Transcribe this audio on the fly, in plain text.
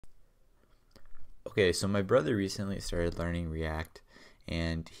Okay, so my brother recently started learning React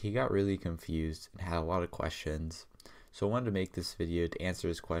and he got really confused and had a lot of questions. So I wanted to make this video to answer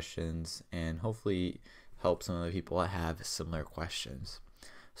his questions and hopefully help some of the people that have similar questions.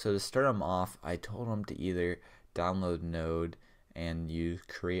 So to start him off, I told him to either download Node and use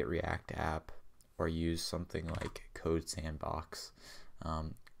Create React App or use something like Code Sandbox,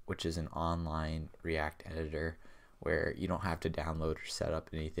 which is an online React editor where you don't have to download or set up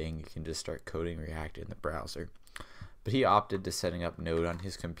anything. You can just start coding React in the browser. But he opted to setting up Node on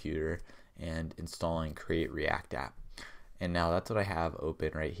his computer and installing Create React App. And now that's what I have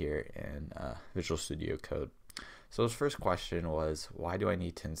open right here in Visual Studio Code. So his first question was, why do I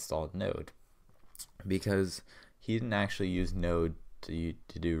need to install Node? Because he didn't actually use Node to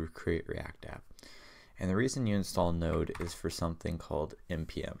do Create React App. And the reason you install Node is for something called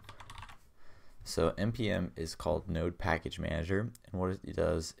Npm. So Npm is called Node Package Manager, and what it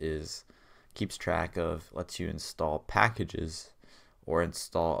does is keeps track of, lets you install packages or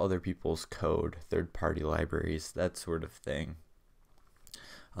install other people's code, third-party libraries, that sort of thing,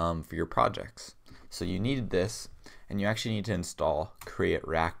 for your projects. So you needed this, and you actually need to install Create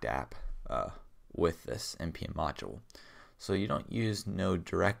React App with this Npm module. So you don't use Node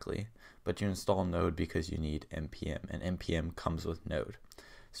directly, but you install Node because you need Npm, and Npm comes with Node.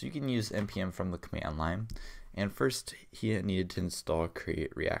 So you can use Npm from the command line, and first he needed to install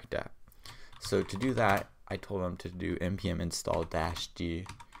Create React App. So to do that, I told him to do npm install -g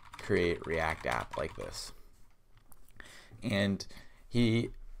create react app like this. And he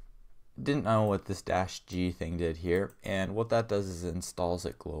didn't know what this -g thing did here, and what that does is it installs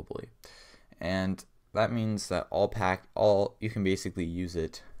it globally. And that means that you can basically use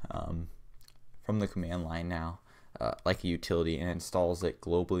it from the command line now, like a utility, and installs it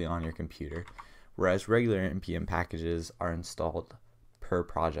globally on your computer, whereas regular npm packages are installed per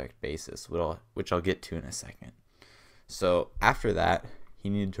project basis, which I'll get to in a second. So after that, he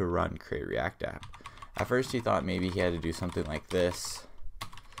needed to run Create React App. At first he thought maybe he had to do something like this,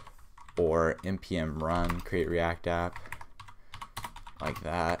 or npm run Create React App, like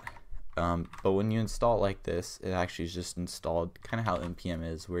that. But when you install it like this, it actually is just installed kind of how npm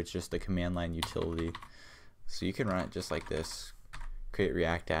is, where it's just a command line utility. So you can run it just like this, Create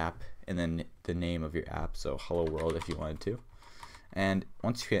React App, and then the name of your app, so Hello World if you wanted to. And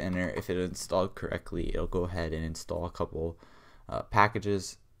once you hit enter, if it installed correctly, it'll go ahead and install a couple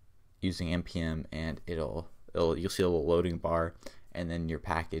packages using npm, and you'll see a little loading bar, and then your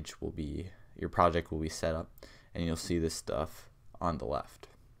project will be set up, and you'll see this stuff on the left.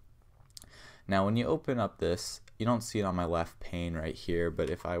 Now when you open up this, you don't see it on my left pane right here, but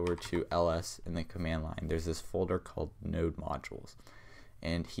if I were to ls in the command line, there's this folder called Node Modules,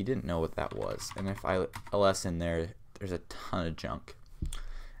 and he didn't know what that was. And if I ls in there, there's a ton of junk.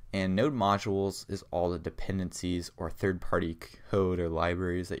 And Node Modules is all the dependencies or third-party code or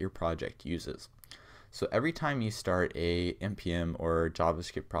libraries that your project uses. So every time you start a npm or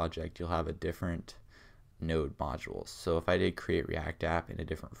JavaScript project, you'll have a different Node modules. So if I did Create React App in a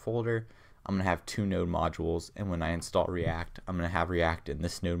different folder, I'm going to have two Node modules, and when I install React, I'm going to have React in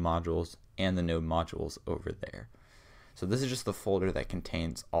this Node modules and the Node modules over there. So this is just the folder that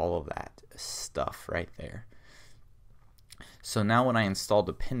contains all of that stuff right there. So now when I install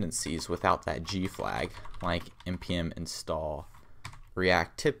dependencies without that G flag, like npm install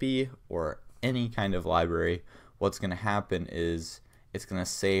React Tippy or any kind of library, what's going to happen is it's going to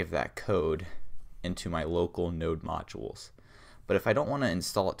save that code into my local Node modules. But if I don't want to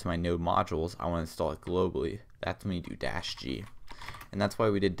install it to my Node modules, I want to install it globally. That's when you do -g. And that's why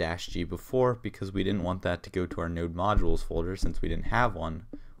we did -g before, because we didn't want that to go to our Node modules folder. Since we didn't have one,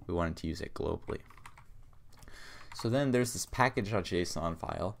 we wanted to use it globally. So then there's this package.json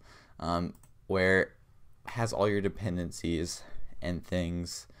file where it has all your dependencies and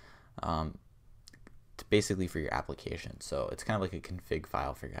things basically for your application. So it's kind of like a config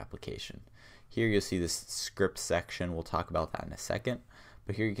file for your application. Here you'll see this script section. We'll talk about that in a second.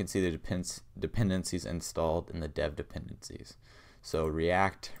 But here you can see the dependencies installed in the dev dependencies. So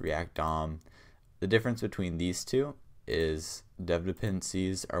React, React DOM. The difference between these two is dev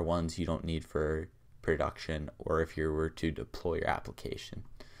dependencies are ones you don't need for production or if you were to deploy your application.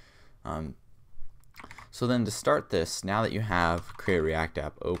 So then to start this, now that you have Create React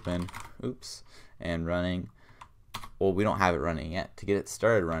App open, and running, well, we don't have it running yet. To get it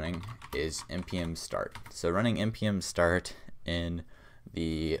started running is Npm Start. So running Npm Start in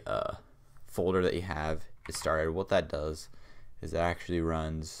the folder that you have is started. What that does is it actually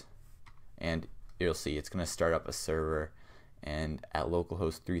runs, and you'll see it's going to start up a server, and at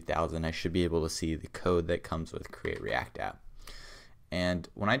localhost 3000 I should be able to see the code that comes with Create React App. And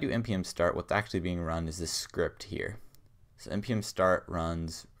when I do npm start, what's actually being run is this script here. So npm start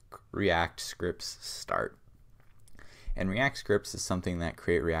runs React scripts start. And React scripts is something that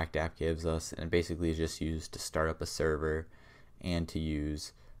Create React App gives us, and it basically is just used to start up a server and to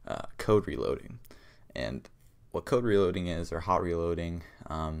use code reloading. And what code reloading is, or hot reloading,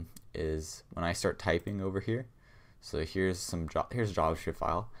 is when I start typing over here. So here's a JavaScript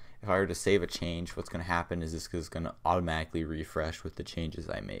file. If I were to save a change, what's going to happen is this is going to automatically refresh with the changes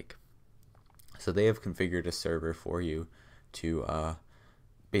I make. So they have configured a server for you to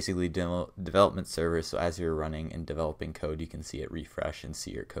basically development server, so as you're running and developing code, you can see it refresh and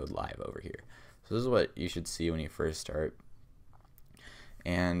see your code live over here. So this is what you should see when you first start.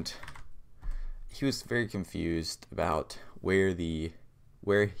 And he was very confused about where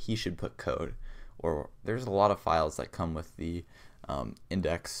he should put code, or there's a lot of files that come with the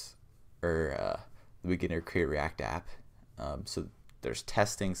index or the beginner Create React App. So there's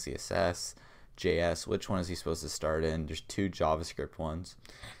testing, CSS, JS. Which one is he supposed to start in? There's 2 JavaScript ones.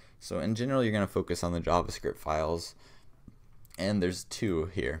 So in general, you're going to focus on the JavaScript files, and there's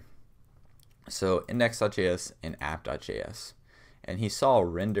 2 here. So index.js and app.js. And he saw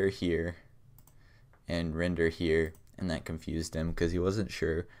render here and render here, and that confused him because he wasn't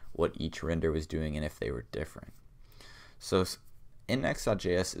sure what each render was doing and if they were different. So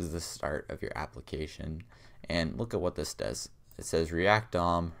index.js is the start of your application, and look at what this does. It says React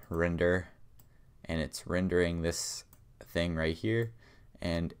DOM render, and it's rendering this thing right here,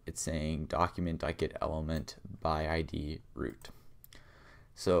 and it's saying document.getElement by ID root.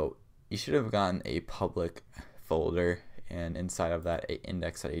 So you should have gotten a public folder, and inside of that a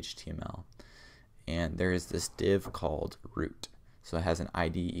index.html, and there is this div called root, so it has an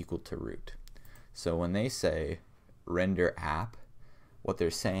ID equal to root. So when they say render app, what they're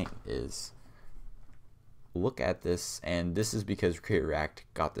saying is, look at this, and this is because Create React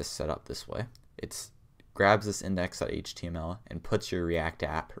got this set up this way. It grabs this index.html and puts your React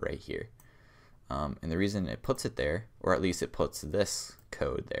app right here. And the reason it puts it there, or at least it puts this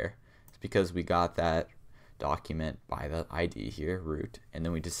code there, is because we got that document by the ID here, root, and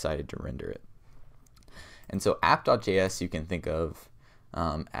then we decided to render it. And so app.js you can think of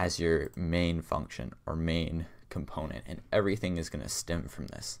as your main function or main component, and everything is going to stem from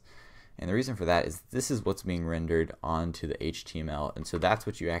this. And the reason for that is this is what's being rendered onto the HTML, and so that's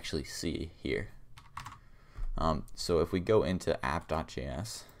what you actually see here. So if we go into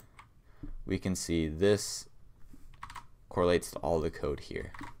app.js, we can see this correlates to all the code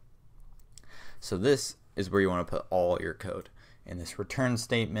here. So this is where you want to put all your code in this return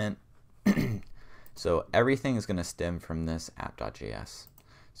statement. So everything is going to stem from this app.js.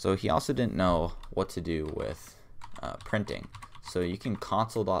 So he also didn't know what to do with printing. So you can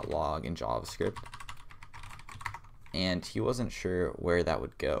console.log in JavaScript, and he wasn't sure where that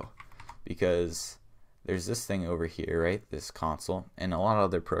would go, because there's this thing over here, right, this console, and a lot of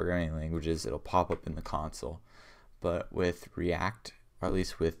other programming languages it'll pop up in the console, but with React, or at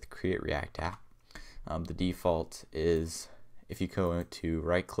least with Create React App, the default is if you go to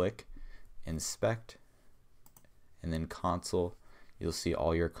right click, inspect, and then console, you'll see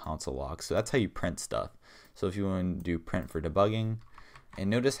all your console logs. So that's how you print stuff. So if you want to do print for debugging, and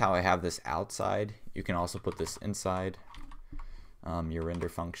notice how I have this outside, you can also put this inside your render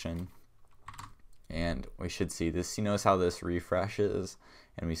function, and we should see this. You notice how this refreshes,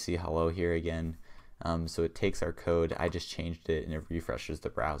 and we see hello here again. So it takes our code, I just changed it, and it refreshes the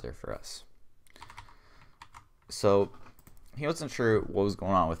browser for us. So he wasn't sure what was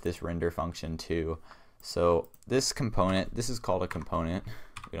going on with this render function too. So this component, this is called a component.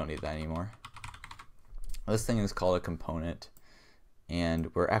 We don't need that anymore. This thing is called a component,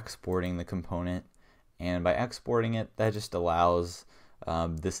 and we're exporting the component, and by exporting it, that just allows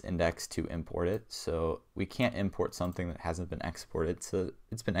this index to import it. So we can't import something that hasn't been exported, so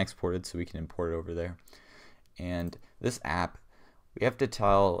it's been exported, so we can import it over there. And this app, we have to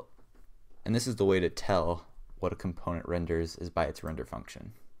tell, and this is the way to tell what a component renders, is by its render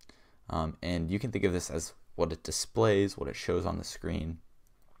function. And you can think of this as what it displays, what it shows on the screen.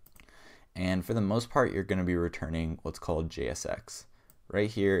 And for the most part, you're going to be returning what's called JSX. Right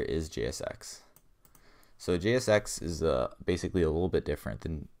here is JSX. So JSX is basically a little bit different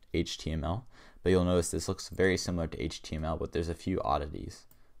than HTML, but you'll notice this looks very similar to HTML, but there's a few oddities.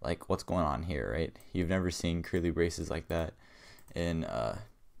 Like what's going on here, right? You've never seen curly braces like that in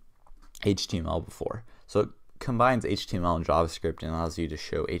HTML before. So it combines HTML and JavaScript and allows you to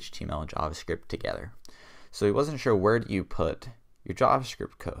show HTML and JavaScript together. So he wasn't sure where do you put your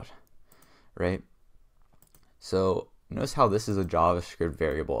JavaScript code, right? So notice how this is a JavaScript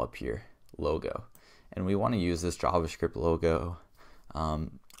variable up here, logo, and we want to use this JavaScript logo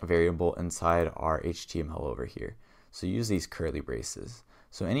variable inside our HTML over here. So use these curly braces.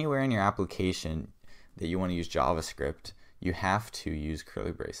 So anywhere in your application that you want to use JavaScript, you have to use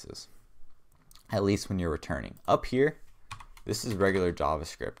curly braces, at least when you're returning. Up here, this is regular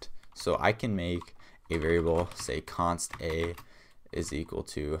JavaScript. So I can make a variable, say const a is equal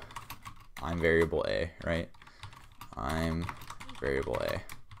to I'm variable a, right? I'm variable a.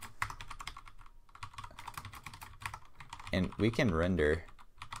 And we can render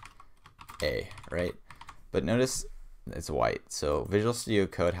a, right? But notice it's white. So Visual Studio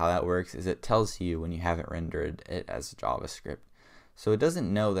Code, how that works is it tells you when you haven't rendered it as JavaScript. So it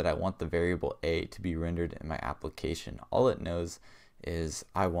doesn't know that I want the variable a to be rendered in my application. All it knows is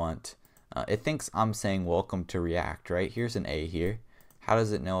I want, it thinks I'm saying welcome to React, right? Here's an a here. How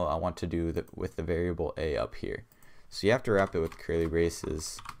does it know I want to do with the variable a up here? So you have to wrap it with curly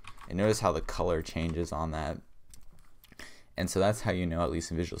braces. And notice how the color changes on that. And so that's how you know, at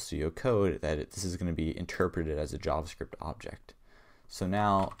least in Visual Studio Code, that this is going to be interpreted as a JavaScript object. So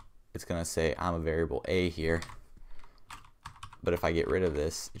now it's going to say I'm a variable a here. But if I get rid of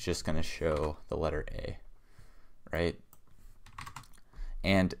this, it's just going to show the letter a, right?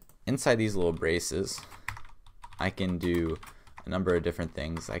 And inside these little braces, I can do a number of different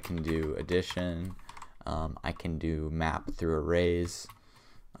things. I can do addition. I can do map through arrays.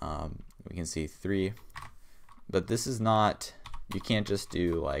 We can see 3. But this is not, you can't just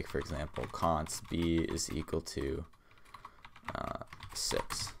do, like, for example, const b is equal to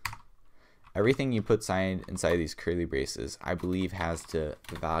 6. Everything you put inside these curly braces, I believe, has to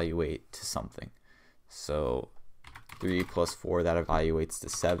evaluate to something. So 3 plus 4, that evaluates to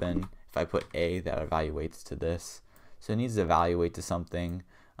 7. If I put a, that evaluates to this. So it needs to evaluate to something.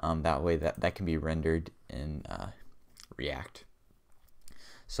 That way that can be rendered in React.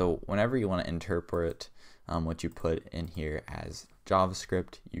 So whenever you want to interpret what you put in here as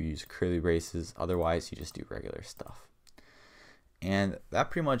JavaScript, you use curly braces. Otherwise, you just do regular stuff. And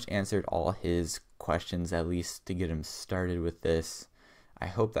that pretty much answered all his questions, at least to get him started with this. I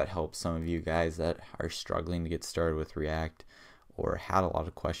hope that helps some of you guys that are struggling to get started with React or had a lot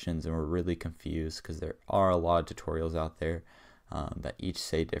of questions and were really confused, because there are a lot of tutorials out there that each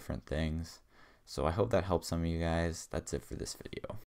say different things. So I hope that helps some of you guys. That's it for this video.